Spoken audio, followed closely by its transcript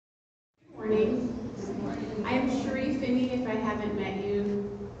morning. I'm Cherie, if I haven't met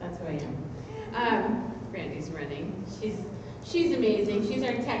you. That's who I am. Brandy's running. She's amazing. She's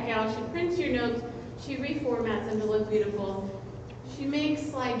our tech gal. She prints your notes. She reformats them to look beautiful. She makes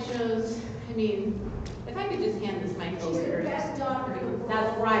slideshows. I mean, if I could just hand this mic over to her. Best doctor in the world.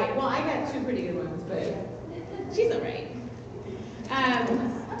 That's right. Well, I got 2 pretty good ones, but she's all right.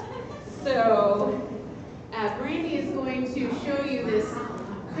 Brandy is going to show you this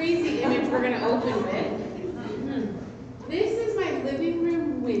crazy image we're going to open with. This is my living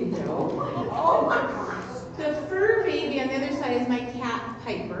room window. Oh my gosh. The fur baby on the other side is my cat,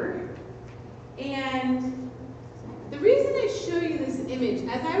 Piper. And the reason I show you this image,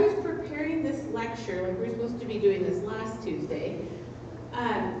 as I was preparing this lecture, like we were supposed to be doing this last Tuesday,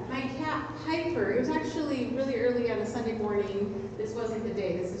 my cat, Piper, it was actually really early on a Sunday morning. This wasn't the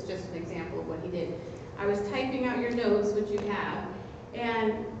day, this is just an example of what he did. I was typing out your notes, which you have,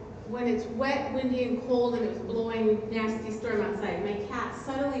 and when it's wet, windy, and cold, and it was blowing nasty storm outside, my cat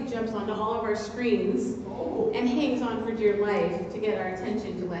suddenly jumps onto all of our screens and hangs on for dear life to get our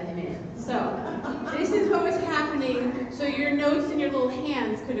attention to let him in. So this is what was happening, so your notes in your little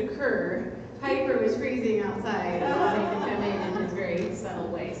hands could occur. Piper was freezing outside and wanting to come in his very subtle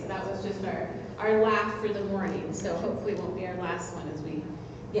way. So that was just our laugh for the morning. So hopefully it won't be our last one as we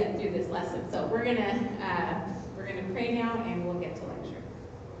get through this lesson. So we're gonna pray now and we'll get to lecture.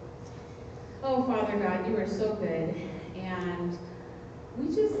 Oh, Father God, you are so good, and we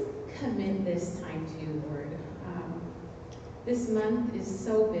just commit this time to you, Lord. This month is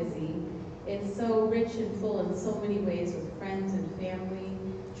so busy. It's so rich and full in so many ways with friends and family,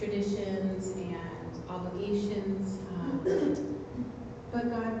 traditions and obligations. But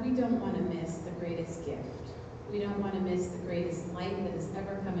God, we don't want to miss the greatest gift. We don't want to miss the greatest light that has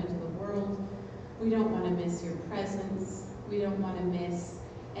ever come into the world. We don't want to miss your presence. We don't want to miss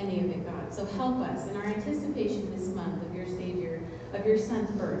any of it, God. So help us in our anticipation this month of your Savior, of your Son's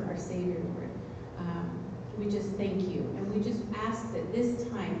birth, our Savior, Lord. We just thank you. And we just ask that this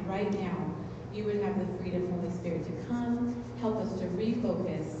time, right now, you would have the freedom, Holy Spirit, to come, help us to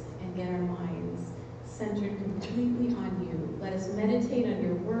refocus and get our minds centered completely on you. Let us meditate on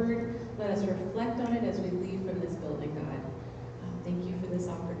your word. Let us reflect on it as we leave from this building, God. Thank you for this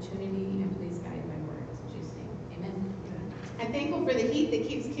opportunity, and please guide my words. In Jesus' name, amen. I'm thankful for the heat that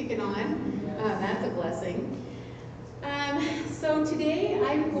keeps kicking on. That's a blessing. So today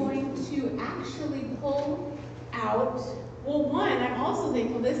I'm going to actually pull out, well, one, I'm also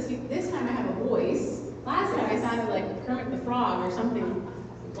thankful this time I have a voice. Last time I sounded like Kermit the Frog or something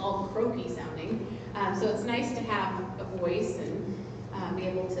all croaky sounding. So it's nice to have a voice and be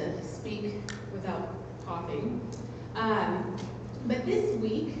able to speak without coughing. But this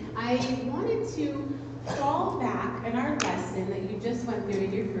week, I wanted to fall back in our lesson that you just went through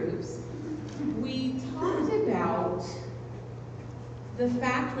in your groups. We talked about the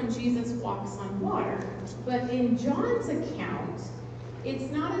fact when Jesus walks on water. But in John's account, it's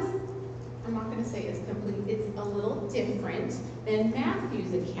not as, I'm not going to say it's complete, it's a little different than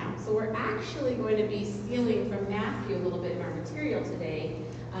Matthew's account. So we're actually going to be stealing from Matthew a little bit in our material today,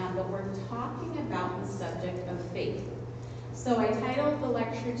 but we're talking about the subject of faith. So I titled the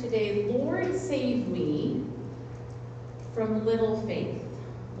lecture today, Lord Save Me from Little Faith.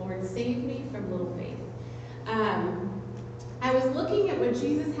 Lord Save Me from Little Faith. I was looking at what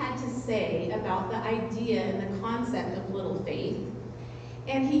Jesus had to say about the idea and the concept of little faith.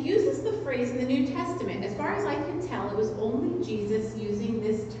 And he uses the phrase in the New Testament. As far as I can tell, it was only Jesus using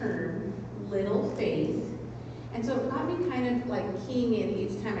this term, little faith. And so it got me kind of like keying in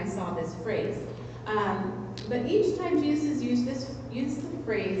each time I saw this phrase. But each time Jesus used the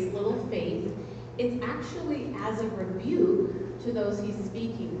phrase, little faith, it's actually as a rebuke to those he's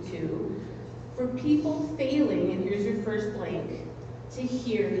speaking to for people failing, and here's your first blank, to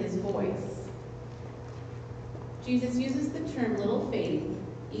hear his voice. Jesus uses the term little faith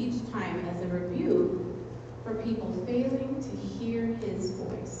each time as a rebuke for people failing to hear his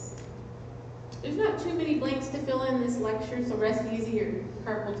voice. There's not too many blanks to fill in this lecture, so rest easy, your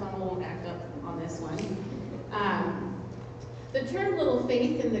carpal tunnel won't act up on this one. The term little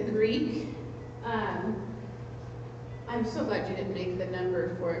faith in the Greek, I'm so glad you didn't make the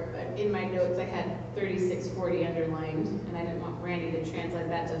number for it, but in my notes I had 3640 underlined, and I didn't want Brandy to translate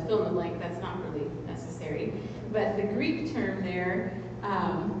that to fill in the blank. That's not really necessary. But the Greek term there,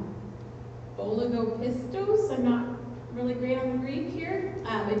 oligopistos, I'm not really great on the Greek here.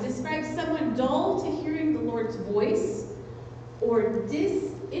 It describes someone dull to hearing the Lord's voice or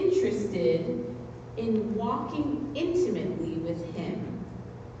disinterested in walking intimately with him.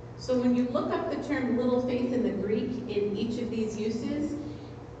 So when you look up the term little faith in the Greek in each of these uses,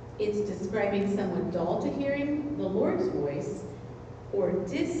 It's describing someone dull to hearing the Lord's voice or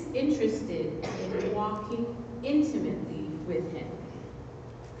disinterested in walking intimately with him.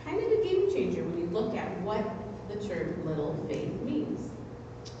 Kind of a game changer when you look at what the term little faith means.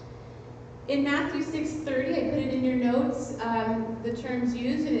 In Matthew 6:30, I put it in your notes, the terms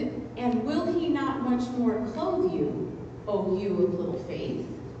used, and will he not much more clothe you, O you of little faith?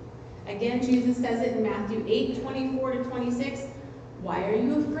 Again, Jesus says it in Matthew 8:24-26, why are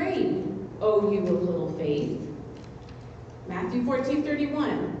you afraid, O you of little faith? Matthew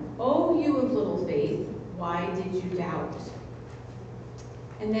 14:31, O you of little faith, why did you doubt?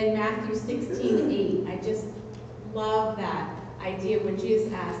 And then Matthew 16:8, I just love that idea when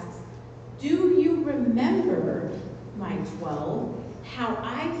Jesus asks, do you remember, my 12, how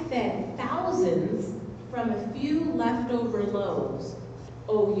I fed thousands from a few leftover loaves,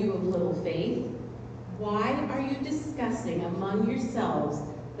 O you of little faith? Why are you discussing among yourselves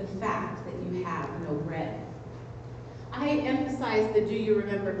the fact that you have no bread? I emphasize the do you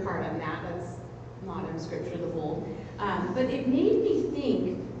remember part on that. That's not in Scripture, the bold. But it made me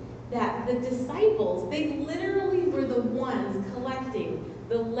think that the disciples, they literally were the ones collecting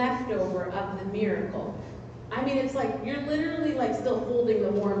the leftover of the miracle. I mean, it's like you're literally like still holding the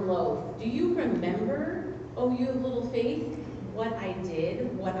warm loaf. Do you remember, oh you of little faith, what I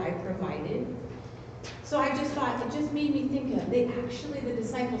did, what I provided? So I just thought, it just made me think of, the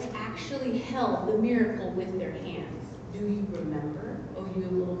disciples actually held the miracle with their hands. Do you remember, oh you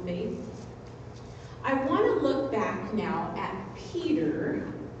of little faith? I want to look back now at Peter,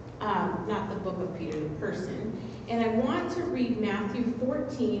 not the book of Peter, the person, and I want to read Matthew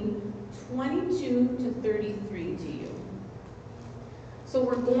 14:22-33 to you. So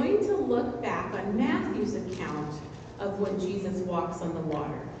we're going to look back on Matthew's account of when Jesus walks on the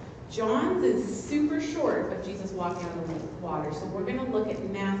water. John's is super short of Jesus walking on the water, so we're going to look at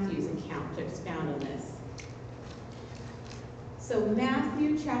Matthew's account to expound on this. So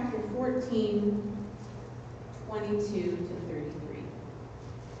Matthew chapter 14:22-33.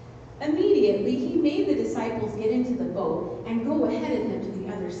 Immediately he made the disciples get into the boat and go ahead of him to the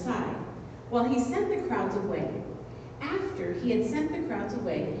other side, while he sent the crowds away. After he had sent the crowds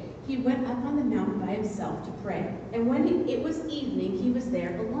away, he went up on the mountain by himself to pray. And when it was evening, he was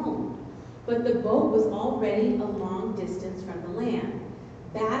there alone. But the boat was already a long distance from the land,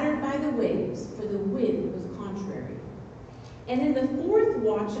 battered by the waves, for the wind was contrary. And in the fourth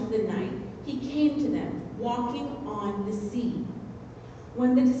watch of the night, he came to them, walking on the sea.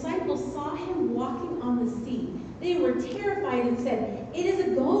 When the disciples saw him walking on the sea, they were terrified and said, "It is a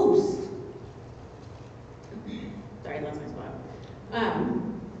ghost." Sorry, I lost my spot.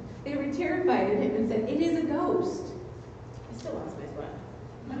 They were terrified of him and said, "It is a ghost." I still lost my spot.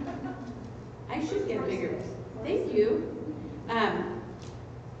 I should get bigger. Thank you.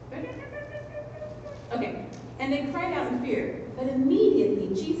 Okay. And they cried out in fear. But immediately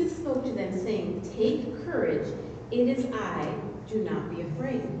Jesus spoke to them, saying, "Take courage, it is I, do not be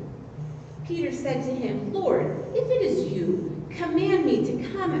afraid." Peter said to him, "Lord, if it is you, command me to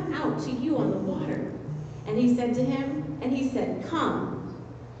come out to you on the water." And he said, "Come."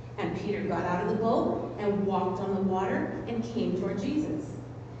 And Peter got out of the boat and walked on the water and came toward Jesus.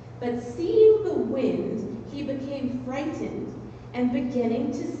 But seeing the wind, he became frightened, and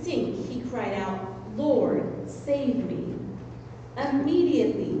beginning to sink, he cried out, "Lord, save me."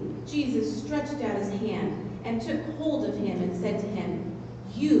 Immediately, Jesus stretched out his hand and took hold of him and said to him,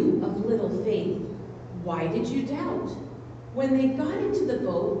 "You of little faith, why did you doubt?" When they got into the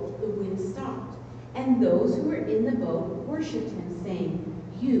boat, the wind stopped, and those who were in the boat worshipped him, saying,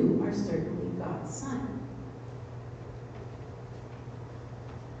 "You are certainly God's Son."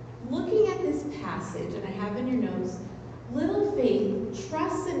 Looking at this passage, and I have in your notes, little faith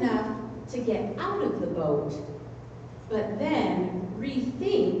trusts enough to get out of the boat, but then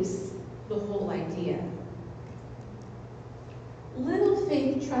rethinks the whole idea. Little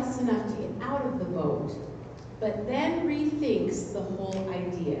faith trusts enough to get out of the boat, but then rethinks the whole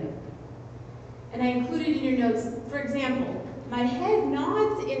idea. And I included in your notes, for example, my head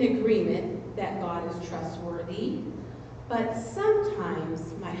nods in agreement that God is trustworthy, but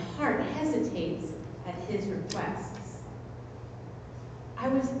sometimes my heart hesitates at his requests. I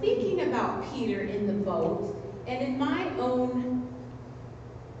was thinking about Peter in the boat, and in my own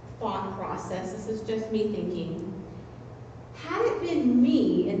thought process, this is just me thinking, had it been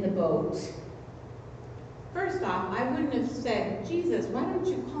me in the boat, first off, I wouldn't have said, "Jesus, why don't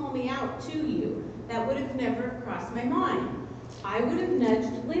you call me out to you?" That would have never crossed my mind. I would have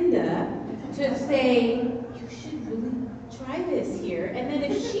nudged Linda to say, "You should really try this here." And then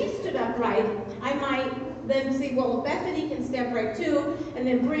if she stood upright, I might then say, well, if Bethany can step right too, and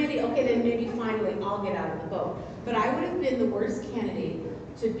then Brandy, okay, then maybe finally I'll get out of the boat. But I would have been the worst candidate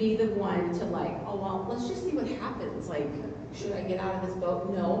to be the one to like, oh, well, let's just see what happens. Like, should I get out of this boat?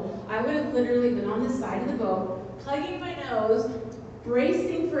 No. I would have literally been on the side of the boat, plugging my nose,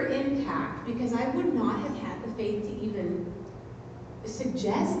 bracing for impact, because I would not have had the faith to even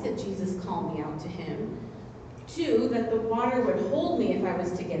suggest that Jesus call me out to him. 2, that the water would hold me if I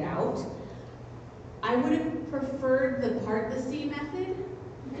was to get out. I would have preferred the part the sea method,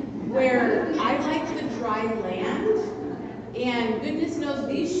 where I like the dry land. And goodness knows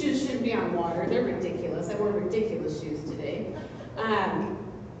these shoes shouldn't be on water. They're ridiculous. I wore ridiculous shoes today.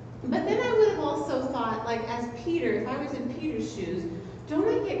 But then I would have also thought, like, as Peter, if I was in Peter's shoes, don't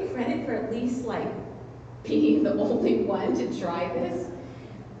I get credit for at least, like, being the only one to try this?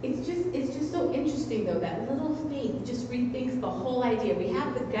 It's just so interesting, though, that little faith just rethinks the whole idea. We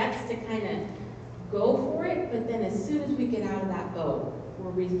have the guts to kind of go for it, but then as soon as we get out of that boat,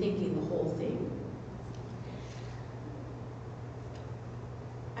 we're rethinking the whole thing.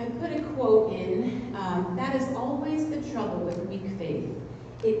 I put a quote in, that is always the trouble with weak faith.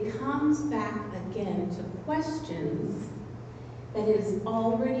 It comes back again to questions that is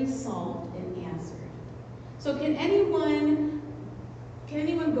already solved and answered. So can anyone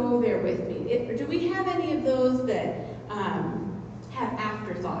go there with me? Do we have any of those that have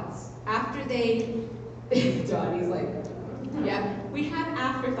afterthoughts? After they, Donnie's like, yeah, we have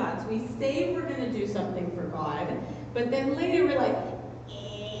afterthoughts. We say we're going to do something for God, but then later we're like,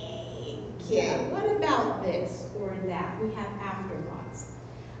 yeah, what about this or that? We have afterthoughts.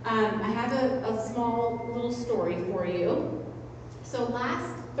 I have a small little story for you. So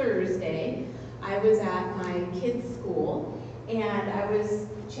last Thursday, I was at my kids' school, and I was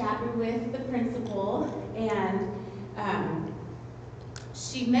chatting with the principal, and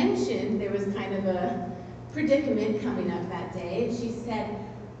she mentioned there was kind of a predicament coming up that day, and she said,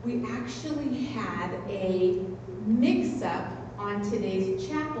 we actually had a mix-up on today's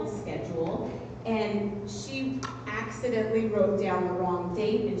chapel schedule, and she accidentally wrote down the wrong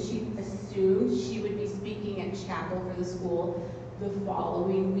date, and she assumed she would be speaking at chapel for the school the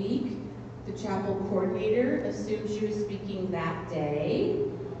following week. The chapel coordinator assumed she was speaking that day,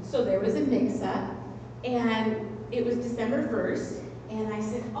 so there was a mix-up, and it was December 1st, and I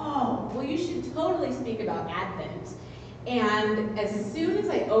said, oh, well, you should totally speak about Advent. And as soon as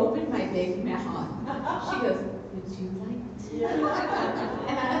I opened my big mouth, she goes, would you like to?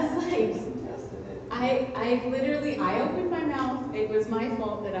 And I was like, I opened my mouth. It was my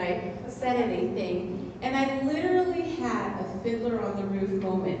fault that I said anything. And I literally had a Fiddler on the Roof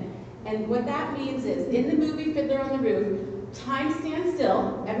moment. And what that means is, in the movie Fiddler on the Roof, time stands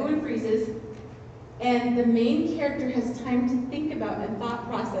still, everyone freezes, and the main character has time to think about and thought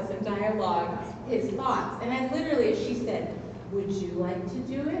process and dialogue his thoughts. And I literally, as she said, would you like to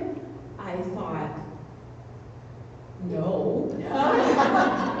do it? I thought, no,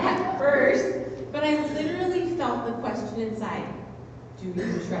 at first, but I literally felt the question inside, do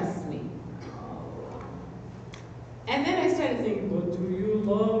you trust me? And then I started thinking, but do you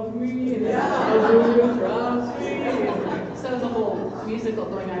love me? And do you trust me? So the whole musical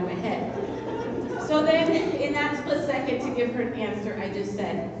going on in my head. So then, in that split second, to give her an answer, I just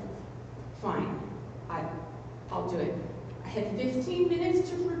said, fine, I'll do it. I had 15 minutes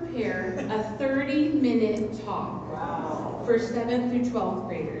to prepare a 30-minute talk for 7th through 12th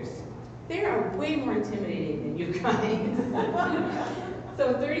graders. They are way more intimidating than you guys.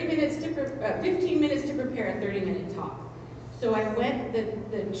 So 15 minutes to prepare a 30-minute talk. So I went,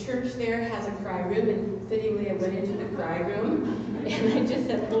 the church there has a cry room, and fittingly I went into the cry room, and I just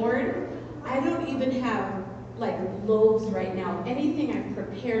said, Lord, I don't even have like loaves right now, anything I've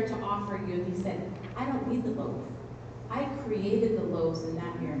prepared to offer you. And he said, I don't need the loaf. I created the loaves in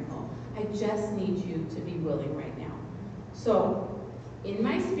that miracle. I just need you to be willing right now. So in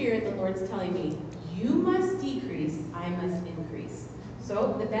my spirit, the Lord's telling me, you must decrease, I must increase.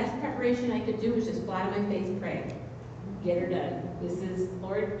 So the best preparation I could do was just flat on my face pray. Get her done. This is,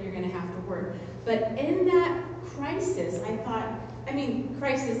 Lord, you're going to have to work. But in that crisis, I thought,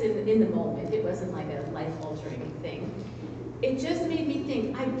 crisis in the moment. It wasn't like a life-altering thing. It just made me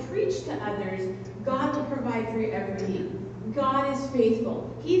think, I preach to others, God will provide for your every need. God is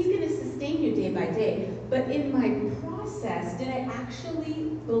faithful. He's going to sustain you day by day. But in my process, did I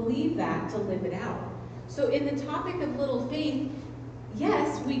actually believe that to live it out? So in the topic of little faith,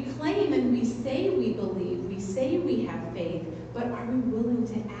 yes, we claim and we say we believe, we say we have faith, but are we willing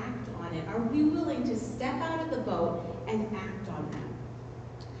to act on it? Are we willing to step out of the boat and act on that?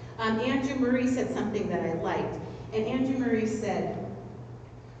 Andrew Murray said something that I liked, and Andrew Murray said,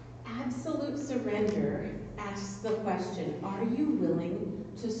 absolute surrender asks the question, are you willing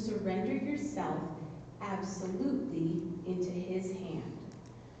to surrender yourself absolutely into his hand?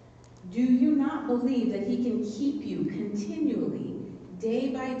 Do you not believe that he can keep you continually, day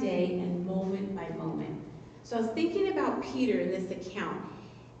by day and moment by moment? So I was thinking about Peter in this account,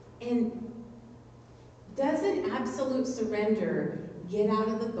 and doesn't absolute surrender get out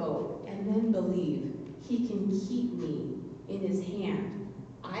of the boat and then believe he can keep me in his hand?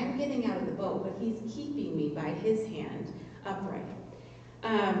 I'm getting out of the boat, but he's keeping me by his hand upright.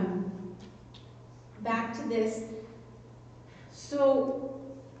 Back to this. So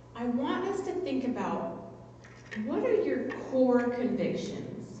I want us to think about, what are your core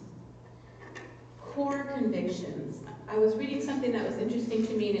convictions? Core convictions. I was reading something that was interesting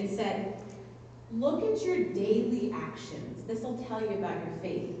to me, and it said, look at your daily actions. This will tell you about your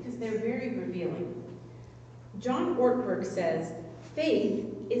faith, because they're very revealing. John Ortberg says, faith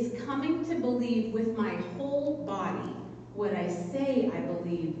is coming to believe with my whole body what I say I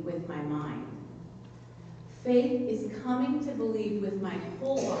believe with my mind. Faith is coming to believe with my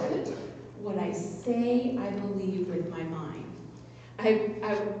whole body what I say I believe with my mind. I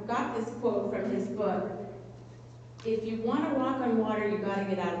got this quote from his book, if you want to walk on water, you got to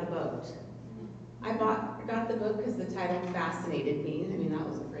get out of the boat. I got the book because the title fascinated me. I mean, that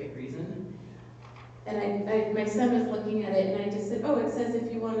was a great reason. And my son was looking at it, and I just said, oh, it says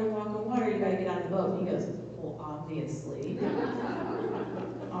if you want to walk on water, you got to get out of the boat. And he goes, well, obviously.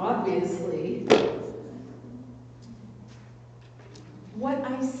 Obviously. What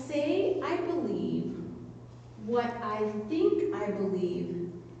I say I believe, what I think I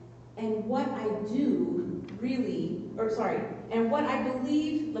believe, and what I do really, and what I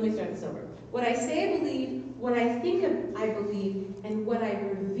believe, let me start this over. What I say I believe, what I think I believe, and what I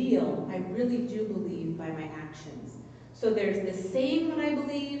reveal, I really do believe by my actions. So there's the saying what I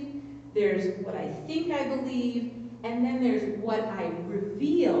believe, there's what I think I believe, and then there's what I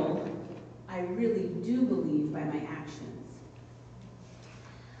reveal, I really do believe by my actions.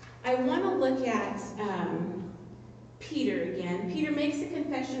 I want to look at Peter again. Peter makes a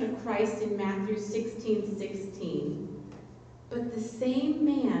confession of Christ in Matthew 16:16. But the same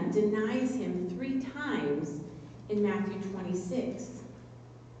man denies him 3 times in Matthew 26.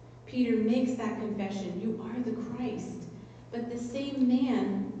 Peter makes that confession, you are the Christ. But the same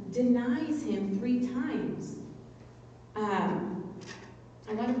man denies him 3 times.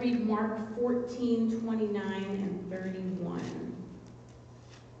 I want to read Mark 14:29 and 31.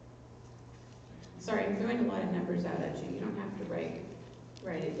 Sorry, I'm throwing a lot of numbers out at you. You don't have to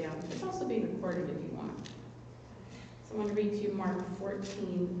write it down. It's also being recorded if you want. So I want to read to you Mark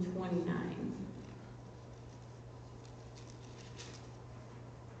 14:29.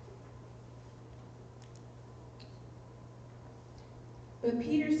 But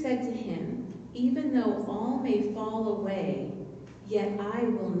Peter said to him, even though all may fall away, yet I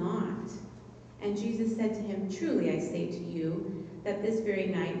will not. And Jesus said to him, truly I say to you, that this very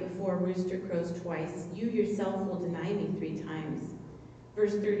night before a rooster crows twice, you yourself will deny me 3 times.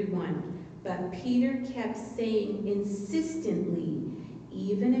 Verse 31. But Peter kept saying insistently,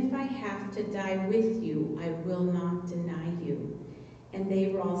 even if I have to die with you, I will not deny you. And they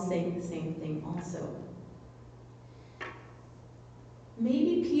were all saying the same thing also.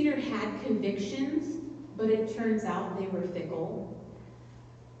 Maybe Peter had convictions, but it turns out they were fickle.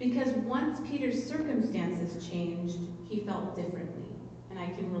 Because once Peter's circumstances changed, he felt differently. And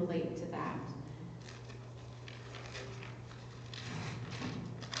I can relate to that.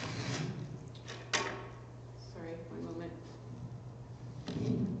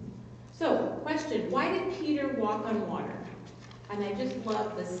 So, question, why did Peter walk on water? And I just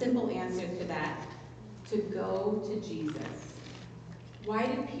love the simple answer to that, to go to Jesus. Why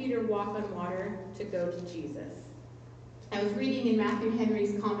did Peter walk on water? To go to Jesus. I was reading in Matthew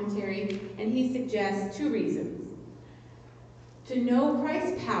Henry's commentary, and he suggests 2 reasons. To know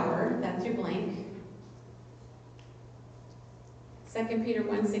Christ's power, that's your blank. 2 Peter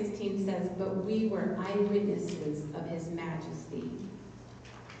 1:16 says, but we were eyewitnesses of his majesty.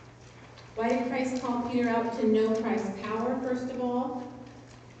 Why did Christ call Peter out? To know Christ's power, first of all.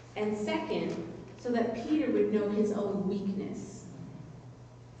 And second, so that Peter would know his own weakness.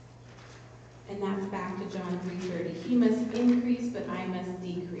 And that's back to John 3:30. He must increase, but I must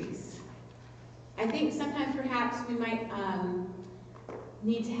decrease. I think sometimes perhaps we might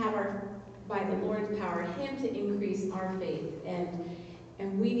need to have by the Lord's power, him to increase our faith.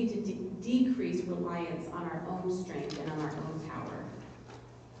 And we need to decrease reliance on our own strength and on our own power.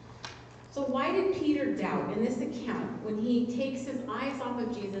 So why did Peter doubt? In this account, when he takes his eyes off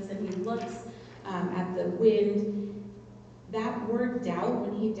of Jesus and he looks at the wind, that word doubt,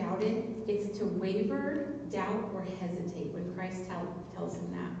 when he doubted, it's to waver, doubt or hesitate when Christ tells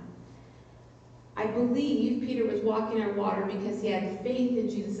him that. I believe Peter was walking on water because he had faith in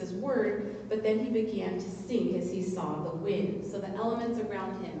Jesus' word, but then he began to sink as he saw the wind. So the elements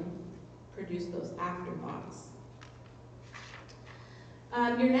around him produced those afterthoughts.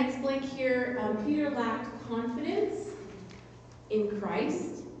 Your next blank here, Peter lacked confidence in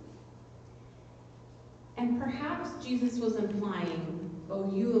Christ. And perhaps Jesus was implying, oh,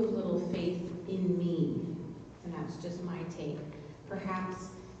 you have little faith in me. And that's just my take. Perhaps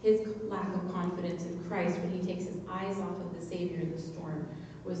his lack of confidence in Christ when he takes his eyes off of the Savior in the storm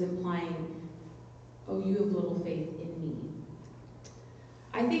was implying, oh, you have little faith in me.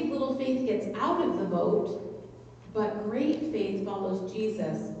 I think little faith gets out of the boat, but great faith follows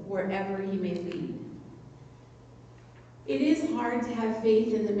Jesus wherever he may lead. It is hard to have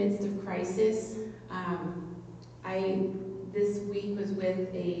faith in the midst of crisis. I this week was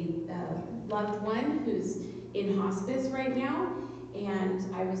with a loved one who's in hospice right now,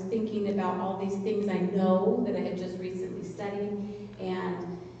 and I was thinking about all these things I know that I had just recently studied,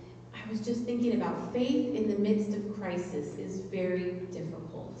 and I was just thinking about faith in the midst of crisis is very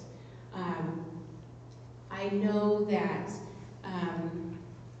difficult. I know that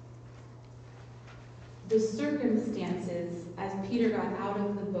the circumstances as Peter got out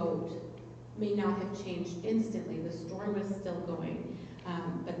of the boat may not have changed instantly. The storm was still going,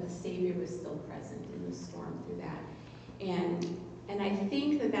 but the Savior was still present in the storm through that. And I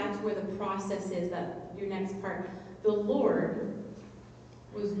think that that's where the process is, that your next part. The Lord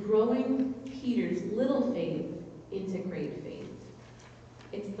was growing Peter's little faith into great faith.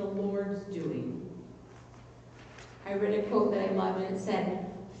 It's the Lord's doing. I read a quote that I loved, and it said,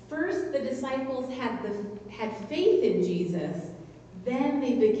 first the disciples had faith in Jesus, then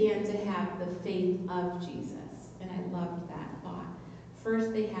they began to have the faith of Jesus. And I loved that thought.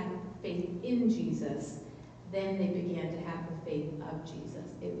 First they had faith in Jesus, then they began to have the faith of Jesus.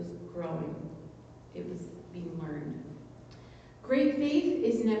 It was growing. It was being learned. Great faith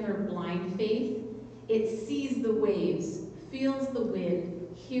is never blind faith. It sees the waves, feels the wind,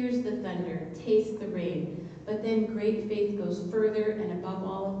 hears the thunder, tastes the rain. But then great faith goes further, and above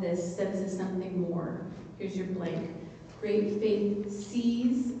all of this, senses something more. Here's your blank. Great faith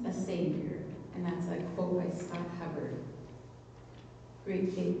sees a Savior. And that's a quote by Scott Hubbard.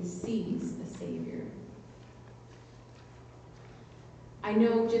 Great faith sees a Savior. I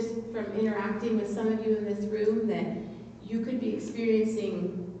know just from interacting with some of you in this room that you could be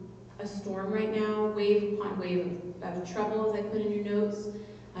experiencing a storm right now, wave upon wave of trouble, as I put in your notes.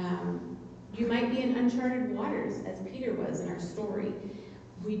 You might be in uncharted waters, as Peter was in our story.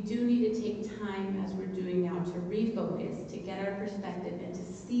 We do need to take time, as we're doing now, to refocus, to get our perspective, and to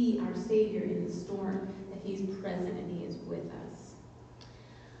see our Savior in the storm, that he's present and he is with us.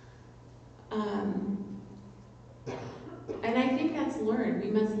 And I think that's learned.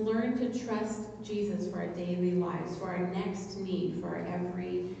 We must learn to trust Jesus for our daily lives, for our next need, for our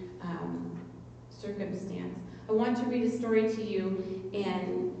every circumstance. I want to read a story to you,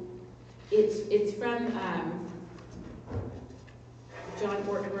 and it's from John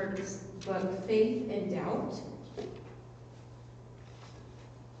Ortberg's book, Faith and Doubt.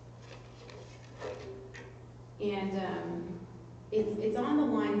 And it's on the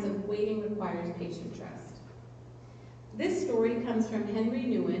lines of waiting requires patient trust. This story comes from Henry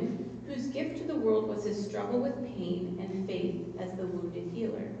Nouwen, whose gift to the world was his struggle with pain and faith as the wounded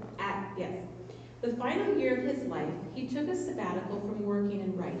healer. The final year of his life, he took a sabbatical from working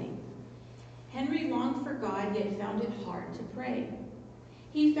and writing. Henry longed for God, yet found it hard to pray.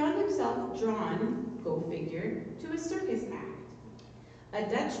 He found himself drawn, go figure, to a circus act. A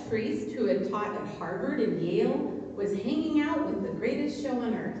Dutch priest who had taught at Harvard and Yale was hanging out with the greatest show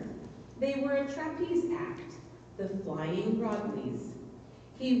on earth. They were a trapeze act, the Flying Broadleys.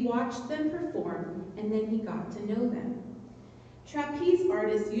 He watched them perform, and then he got to know them. Trapeze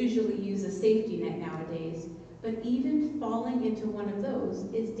artists usually use a safety net nowadays, but even falling into one of those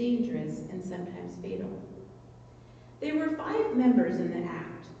is dangerous and sometimes fatal. There were 5 members in the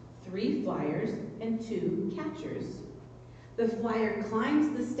act, 3 flyers and 2 catchers. The flyer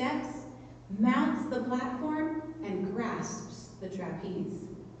climbs the steps, mounts the platform, and grasps the trapeze.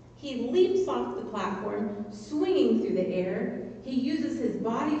 He leaps off the platform, swinging through the air. He uses his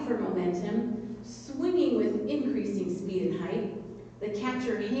body for momentum, swinging with increasing speed and height. The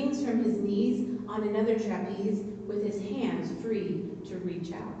catcher hangs from his knees on another trapeze with his hands free to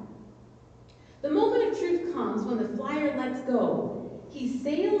reach out. The moment of truth comes when the flyer lets go. He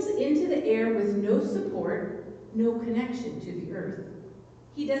sails into the air with no support, no connection to the earth.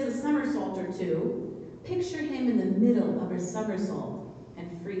 He does a somersault or two. Picture him in the middle of a somersault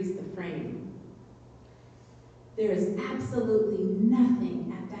and freeze the frame. There is absolutely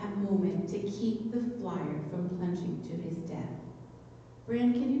nothing at that moment to keep the flyer from plunging to his death.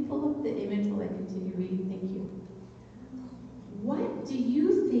 Brand, can you pull up the image while I continue reading? Thank you. What do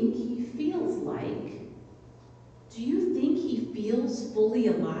you think he feels like? Do you think he feels fully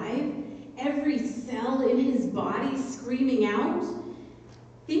alive? Every cell in his body screaming out?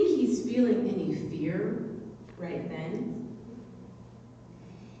 Think he's feeling any fear right then?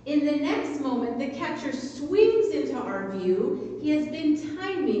 In the next moment, the catcher swings into our view. He has been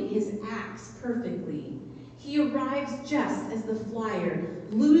timing his axe perfectly. He arrives just as the flyer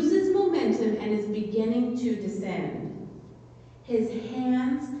loses momentum and is beginning to descend. His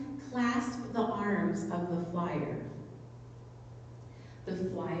hands clasp the arms of the flyer. The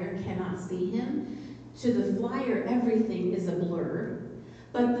flyer cannot see him. To the flyer, everything is a blur.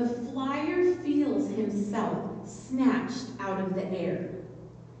 But the flyer feels himself snatched out of the air.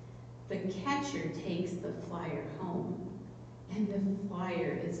 The catcher takes the flyer home, and the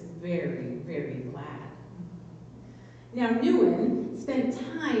flyer is very, very glad. Now, Nguyen spent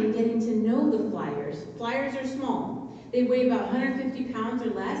time getting to know the flyers. Flyers are small. They weigh about 150 pounds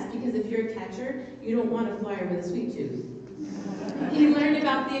or less because if you're a catcher, you don't want a flyer with a sweet tooth. He learned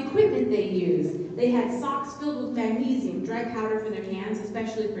about the equipment they use. They had socks filled with magnesium, dry powder for their hands,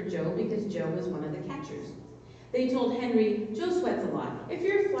 especially for Joe because Joe was one of the catchers. They told Henry, Joe sweats a lot. If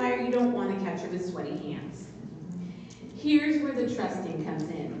you're a flyer, you don't want a catcher with sweaty hands. Here's where the trusting comes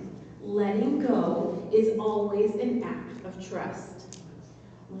in. Letting go is always an act of trust.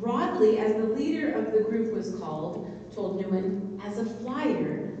 Rodley, as the leader of the group was called, told Nguyen, as a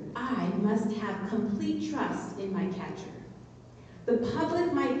flyer, I must have complete trust in my catcher. The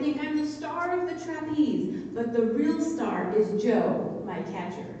public might think I'm the star of the trapeze, but the real star is Joe, my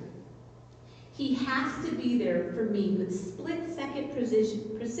catcher. He has to be there for me with split-second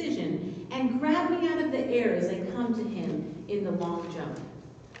precision and grab me out of the air as I come to him in the long jump.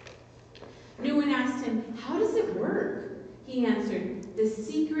 Nguyen asked him, how does it work? He answered, the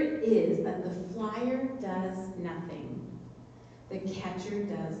secret is that the flyer does nothing. The catcher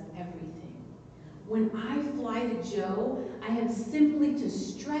does everything. When I fly to Joe, I have simply to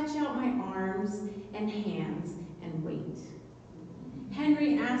stretch out my arms and hands and wait.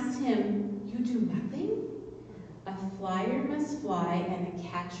 Henry asked him, you do nothing? A flyer must fly and a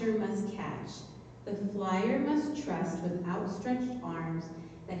catcher must catch. The flyer must trust with outstretched arms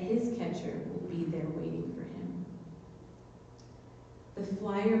that his catcher will be there waiting for him. The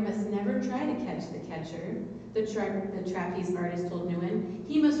flyer must never try to catch the catcher, the trapeze artist told Nguyen.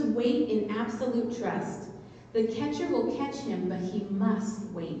 He must wait in absolute trust. The catcher will catch him, but he must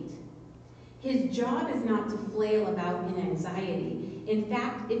wait. His job is not to flail about in anxiety. In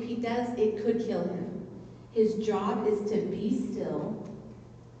fact, if he does, it could kill him. His job is to be still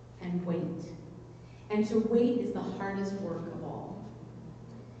and wait. And to wait is the hardest work of all.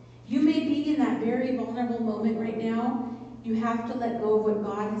 You may be in that very vulnerable moment right now. You have to let go of what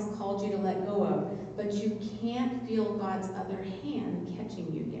God has called you to let go of, but you can't feel God's other hand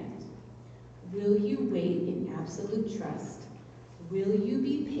catching you yet. Will you wait in absolute trust? Will you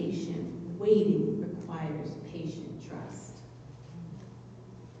be patient? Waiting requires patient trust.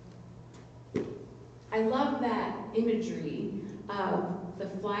 I love that imagery of the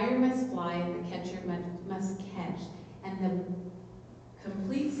flyer must fly and the catcher must catch, and the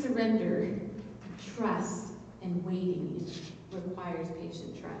complete surrender, trust, and waiting requires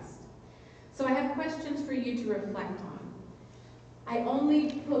patient trust. So I have questions for you to reflect on. I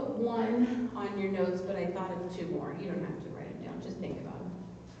only put one on your notes, but I thought of two more. You don't have to write them down, just think about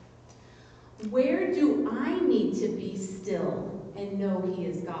them. Where do I need to be still and know He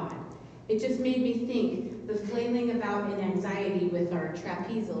is God? It just made me think the flailing about in anxiety with our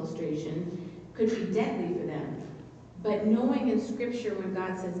trapeze illustration could be deadly for them. But knowing in Scripture when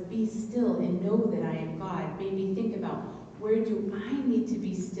God says, be still and know that I am God, made me think about where do I need to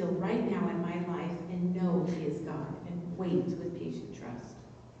be still right now in my life and know He is God and wait with patient trust.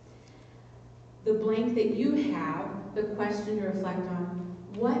 The blank that you have, the question to reflect on,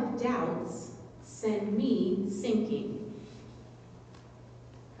 what doubts send me sinking?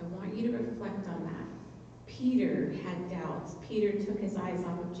 I want you to reflect on that. Peter had doubts. Peter took his eyes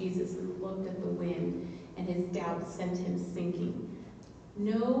off of Jesus and looked at the wind, and his doubts sent him sinking.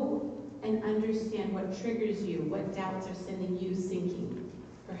 Know and understand what triggers you, what doubts are sending you sinking.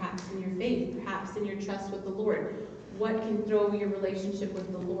 Perhaps in your faith, perhaps in your trust with the Lord. What can throw your relationship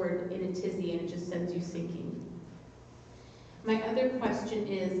with the Lord in a tizzy and it just sends you sinking? My other question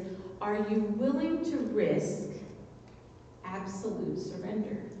is, are you willing to risk absolute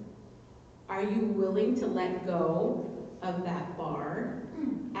surrender? Are you willing to let go of that bar,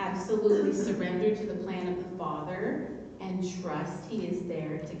 absolutely surrender to the plan of the Father, and trust He is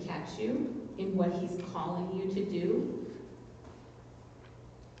there to catch you in what He's calling you to do.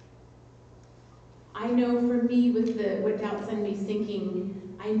 I know for me, with what doubts in me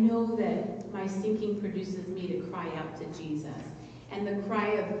sinking, I know that my sinking produces me to cry out to Jesus. And the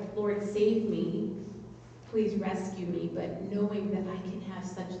cry of, Lord, save me, please rescue me, but knowing that I can have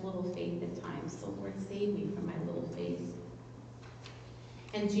such little faith at times. So Lord, save me from my little faith.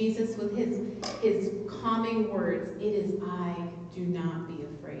 And Jesus, with his calming words, it is I, do not be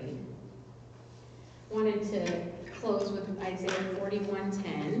afraid. Wanted to close with Isaiah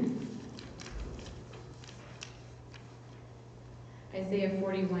 41:10. Isaiah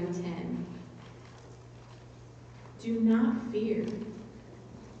 41:10. Do not fear,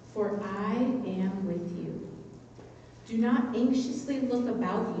 for I am with you. Do not anxiously look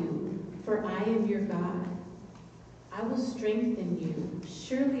about you, for I am your God. I will strengthen you.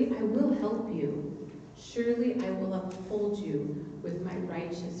 Surely I will help you. Surely I will uphold you with my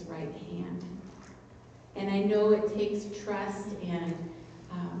righteous right hand. And I know it takes trust and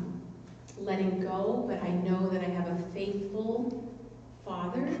letting go, but I know that I have a faithful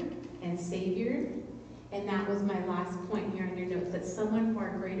Father and Savior. And that was my last point here on your notes, that someone far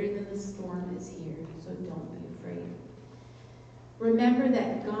greater than the storm is here, so don't be afraid. Remember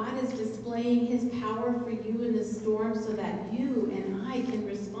that God is displaying His power for you in the storm so that you and I can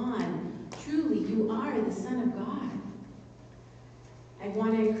respond. Truly, you are the Son of God. I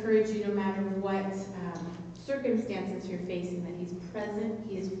want to encourage you, no matter what circumstances you're facing, that He's present,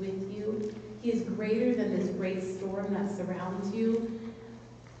 He is with you. He is greater than this great storm that surrounds you.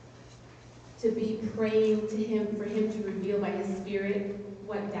 To be praying to Him, for Him to reveal by His Spirit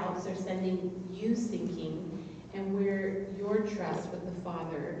what doubts are sending you sinking, and where your trust with the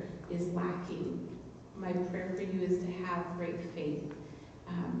Father is lacking. My prayer for you is to have great faith,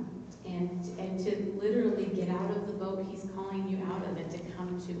 and to literally get out of the boat He's calling you out of, and to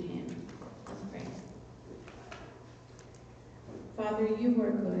come to Him. Let's pray. Father, you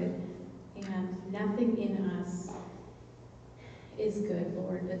are good, and nothing in us is good,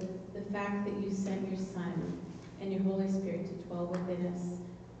 Lord. The fact that you sent your Son and your Holy Spirit to dwell within us,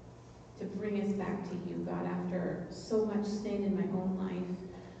 to bring us back to you, God, after so much sin in my own life.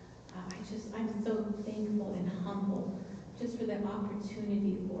 I'm so thankful and humble just for that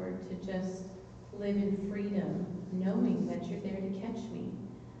opportunity, Lord, to just live in freedom, knowing that you're there to catch me.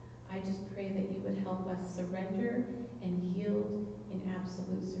 I just pray that you would help us surrender and yield in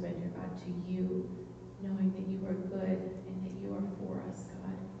absolute surrender, God, to you, knowing that you are good and that you are for us,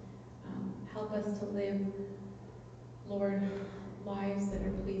 God. Help us to live, Lord, lives that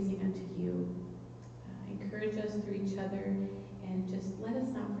are pleasing unto you. Encourage us through each other, and just let us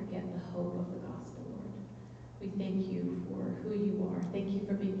not forget the hope of the gospel, Lord. We thank you for who you are. Thank you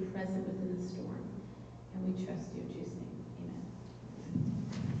for being present within the storm, and we trust you in Jesus' name.